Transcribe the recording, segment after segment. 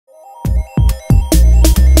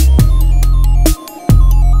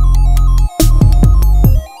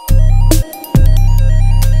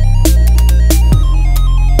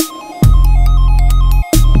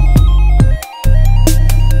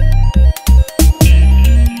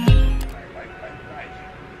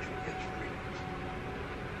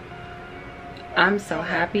I'm so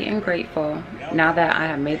happy and grateful now that I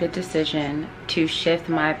have made the decision to shift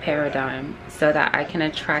my paradigm so that I can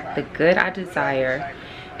attract the good I desire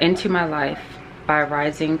into my life by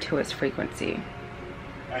rising to its frequency.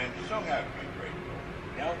 I am so happy and grateful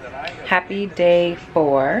now that I have Happy day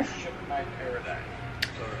 4.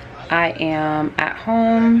 I am at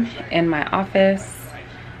home in my office,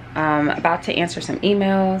 about to answer some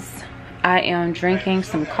emails. I am drinking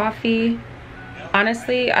some coffee.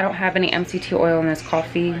 Honestly, I don't have any MCT oil in this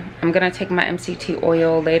coffee. I'm gonna take my MCT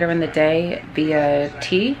oil later in the day via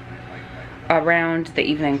tea around the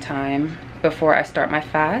evening time before I start my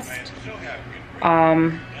fast.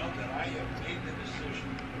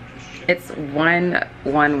 It's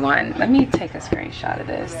 1:11. Let me take a screenshot of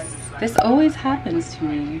this. This always happens to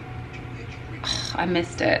me. Ugh, I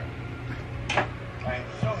missed it.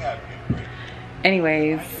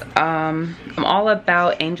 Anyways, I'm all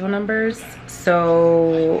about angel numbers,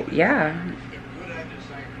 so yeah.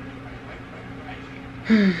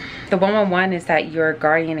 The 111 is that your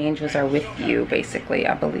guardian angels are with you, basically,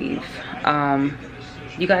 I believe.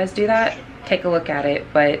 You guys do that? Take a look at it.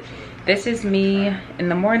 But this is me in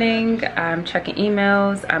the morning. I'm checking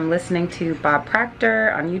emails. I'm listening to Bob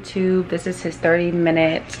Proctor on YouTube. This is his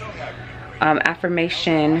 30-minute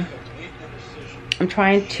affirmation.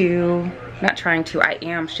 I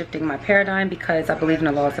am shifting my paradigm because I believe in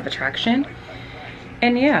the laws of attraction.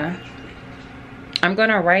 And yeah, I'm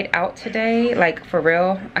gonna write out today, like for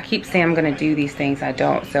real. I keep saying I'm gonna do these things, I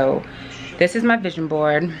don't. So this is my vision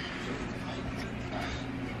board.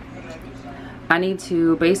 I need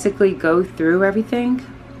to basically go through everything.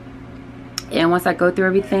 And once I go through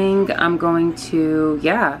everything, I'm going to,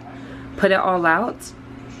 yeah, put it all out.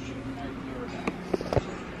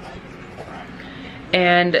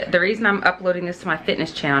 And the reason I'm uploading this to my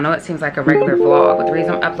fitness channel, I know it seems like a regular vlog, but the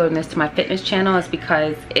reason I'm uploading this to my fitness channel is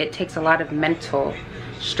because it takes a lot of mental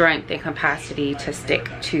strength and capacity to stick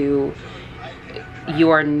to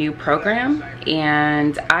your new program.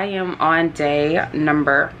 And I am on day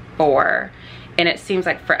number 4, and it seems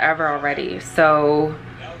like forever already. So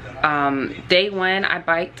day 1 I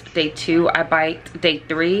biked, day 2 I biked, day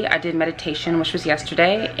 3 I did meditation, which was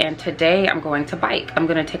yesterday, and today I'm going to bike. I'm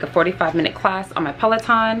going to take a 45-minute class on my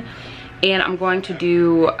Peloton, and I'm going to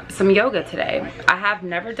do some yoga today. I have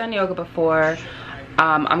never done yoga before.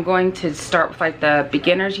 I'm going to start with like the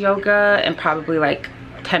beginner's yoga and probably like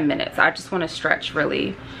 10 minutes. I just want to stretch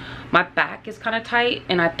really. My back is kind of tight,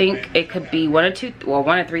 and I think it could be one of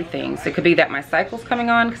 3 things. It could be that my cycle's coming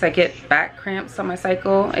on because I get back cramps on my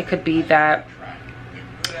cycle. It could be that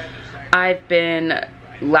I've been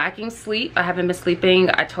lacking sleep. I haven't been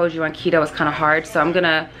sleeping. I told you on keto it's kind of hard, so I'm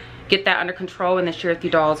gonna get that under control and then share with you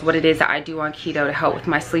dolls what it is that I do on keto to help with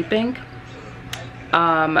my sleeping.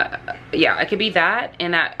 Yeah, it could be that,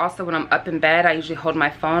 and that also when I'm up in bed I usually hold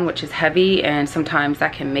my phone, which is heavy, and sometimes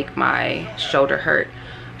that can make my shoulder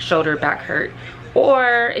back hurt.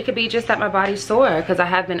 Or it could be just that my body's sore because I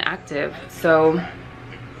have been active. So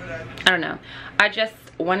I don't know. I just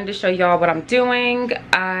wanted to show y'all what I'm doing.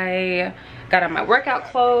 I got on my workout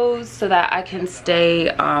clothes so that I can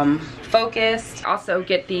stay focused. Also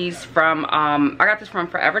get these from I got this from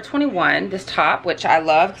Forever 21, this top, which I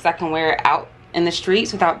love because I can wear it out in the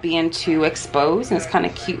streets without being too exposed, and it's kind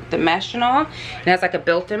of cute, the mesh and all. It has like a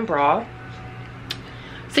built-in bra.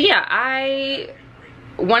 So yeah,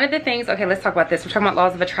 one of the things, okay, let's talk about this. We're talking about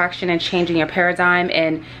laws of attraction and changing your paradigm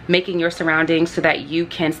and making your surroundings so that you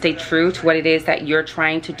can stay true to what it is that you're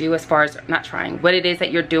trying to do, as far as, not trying, what it is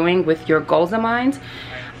that you're doing with your goals in mind.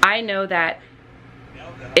 I know that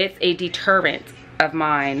it's a deterrent of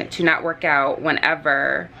mine to not work out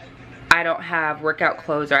whenever I don't have workout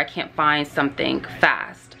clothes or I can't find something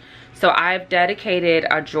fast. So I've dedicated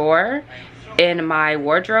a drawer in my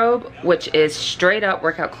wardrobe which is straight up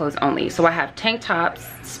workout clothes only. So I have tank tops,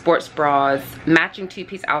 sports bras, matching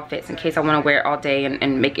 2-piece outfits in case I want to wear it all day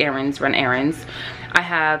and make errands, run errands. I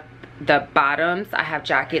have the bottoms, I have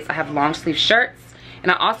jackets, I have long sleeve shirts,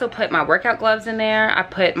 and I also put my workout gloves in there. I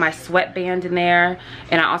put my sweatband in there,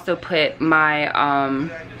 and I also put my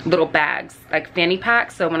little bags, like fanny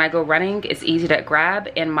packs, so when I go running it's easy to grab,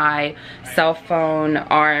 and my cell phone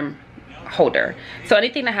arm holder. So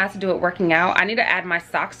anything that has to do with working out, I need to add my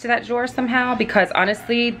socks to that drawer somehow, because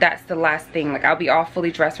honestly that's the last thing. Like I'll be all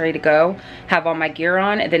fully dressed, ready to go, have all my gear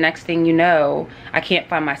on, and the next thing you know I can't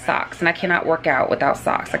find my socks, and I cannot work out without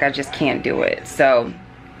socks. Like I just can't do it. So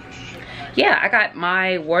yeah, I got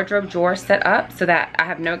my wardrobe drawer set up so that I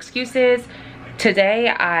have no excuses. Today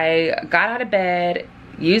I got out of bed,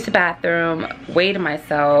 used the bathroom, weighed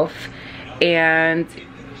myself, and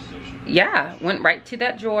yeah, went right to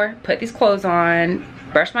that drawer, put these clothes on,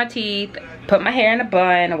 brushed my teeth, put my hair in a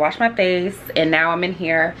bun, washed my face, and now I'm in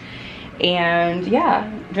here and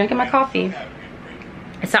yeah, drinking my coffee.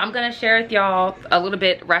 So I'm gonna share with y'all a little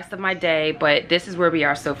bit rest of my day, but this is where we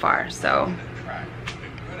are so far. So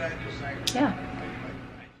yeah.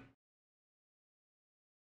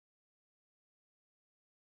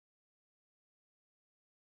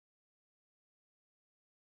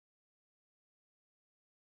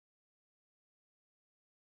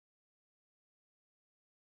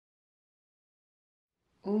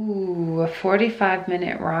 Ooh, a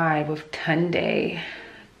 45-minute ride with Tunde.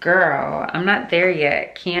 Girl, I'm not there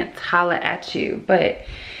yet. Can't holla at you, but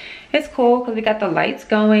it's cool because we got the lights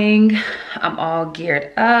going. I'm all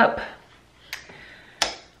geared up.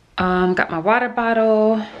 Got my water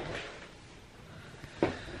bottle.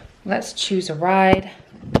 Let's choose a ride.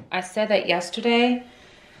 I said that yesterday.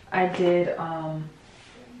 I did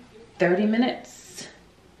 30 minutes.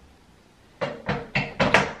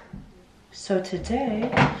 So today,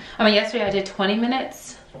 yesterday I did 20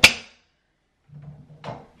 minutes.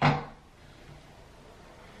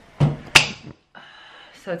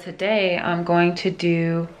 So today I'm going to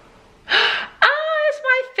do, it's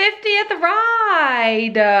my 50th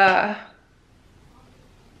ride.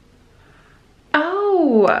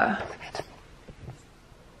 Oh,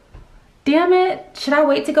 damn it. Should I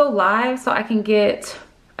wait to go live so I can get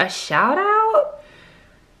a shout out?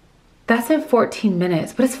 That's in 14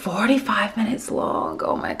 minutes, but it's 45 minutes long.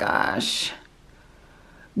 Oh my gosh.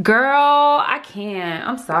 Girl, I can't.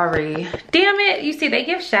 I'm sorry. Damn it. You see, they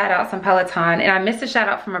give shout outs on Peloton, and I missed a shout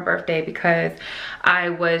out for my birthday because I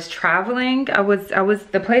was traveling. I was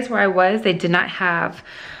the place where I was, they did not have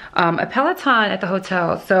a Peloton at the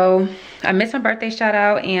hotel. So I missed my birthday shout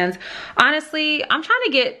out, and honestly, I'm trying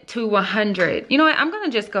to get to 100. You know what? I'm going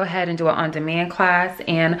to just go ahead and do an on-demand class,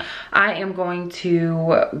 and I am going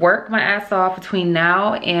to work my ass off between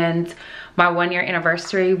now and my 1-year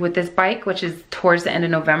anniversary with this bike, which is towards the end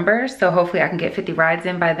of November. So hopefully I can get 50 rides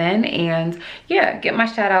in by then, and yeah, get my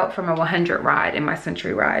shout out for my 100 ride and my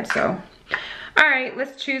century ride. So, all right,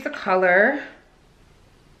 let's choose a color.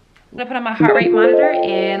 I'm gonna put on my heart rate monitor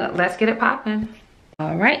and let's get it popping.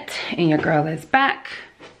 All right, and your girl is back.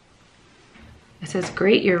 It says,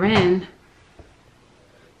 great, you're in.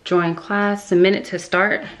 Join class, a minute to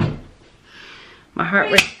start. My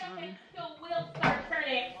heart rate.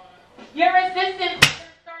 Your resistance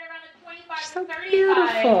start around the 25 so to 35.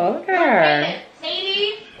 Beautiful, look at her.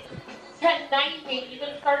 80 to 90, you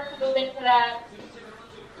can start to move into that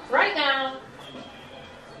right now.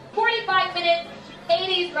 45 minutes.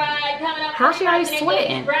 80s ride coming up. How's she already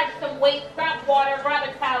sweating? Grab some weights, grab water, grab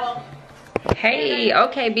a towel. Hey,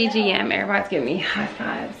 okay, BGM. Everybody's giving me high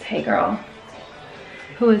fives. Hey, girl.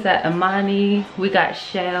 Who is that? Amani. We got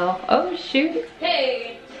Shell. Oh, shoot.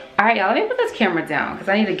 Hey. All right, y'all. Let me put this camera down because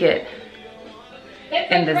I need to get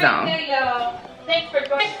in the zone. Thanks for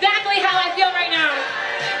joining. Exactly how I feel right now.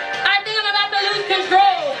 I think I'm about to lose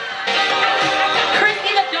control.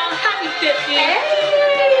 Crissythedoll, happy 50. Hey.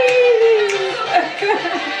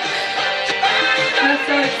 That's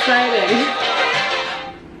so exciting.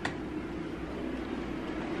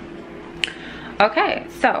 Okay,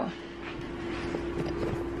 so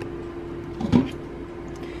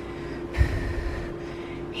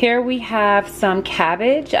here we have some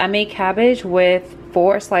cabbage. I made cabbage with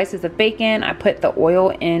 4 slices of bacon. I put the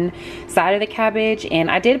oil inside of the cabbage, and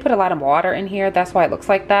I did put a lot of water in here. That's why it looks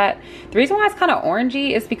like that. The reason why it's kind of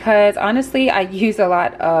orangey is because honestly I use a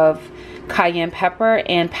lot of cayenne pepper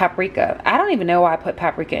and paprika. I don't even know why I put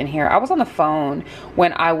paprika in here. I was on the phone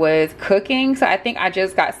when I was cooking, so I think I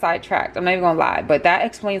just got sidetracked. I'm not even gonna lie, but that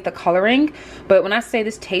explains the coloring. But when I say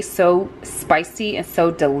this tastes so spicy and so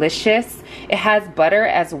delicious, it has butter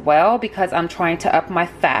as well because I'm trying to up my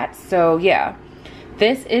fat. So yeah,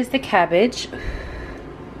 this is the cabbage.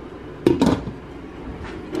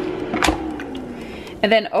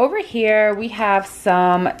 And then over here we have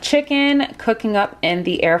some chicken cooking up in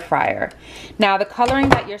the air fryer. Now the coloring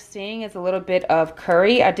that you're seeing is a little bit of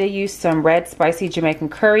curry. I did use some red spicy Jamaican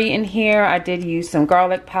curry in here. I did use some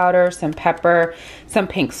garlic powder, some pepper, some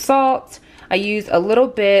pink salt. I used a little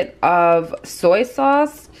bit of soy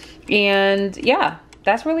sauce, and yeah,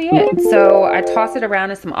 that's really it. So I tossed it around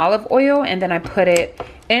in some olive oil, and then I put it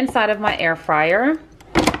inside of my air fryer.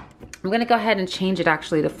 I'm gonna go ahead and change it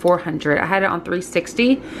actually to 400. I had it on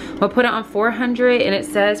 360. We'll put it on 400, and it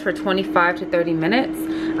says for 25 to 30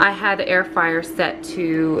 minutes. I had the air fryer set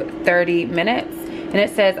to 30 minutes, and it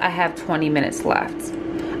says I have 20 minutes left.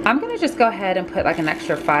 I'm gonna just go ahead and put like an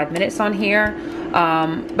extra 5 minutes on here.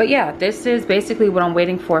 But yeah, this is basically what I'm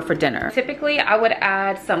waiting for dinner. Typically I would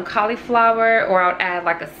add some cauliflower, or I would add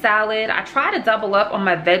like a salad. I try to double up on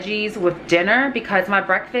my veggies with dinner because my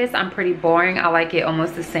breakfast, I'm pretty boring. I like it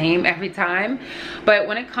almost the same every time. But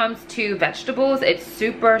when it comes to vegetables, it's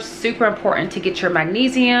super important to get your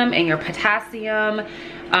magnesium and your potassium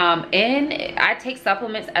and I take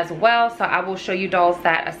supplements as well, so I will show you dolls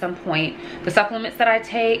that at some point, the supplements that I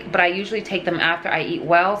take, but I usually take them after I eat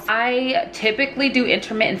well. I typically do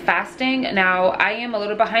intermittent fasting. Now I am a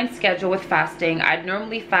little behind schedule with fasting. I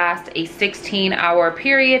normally fast a 16-hour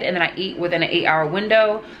period and then I eat within an 8-hour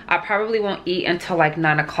window. I probably won't eat until like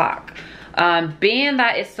 9 o'clock. Being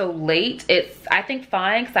that it's so late, it's I think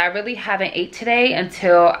fine, because I really haven't ate today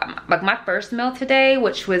until like my first meal today,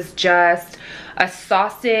 which was just a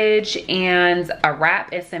sausage and a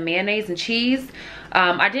wrap and some mayonnaise and cheese.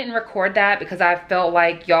 I didn't record that because I felt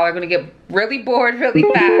like y'all are gonna get really bored really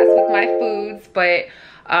fast with my foods, but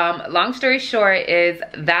long story short is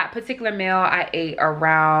that particular meal I ate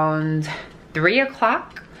around 3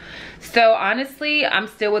 o'clock. So honestly, I'm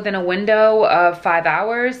still within a window of 5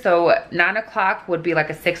 hours. So 9 o'clock would be like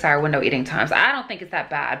a 6-hour window eating time. So I don't think it's that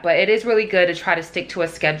bad, but it is really good to try to stick to a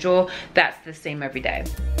schedule that's the same every day.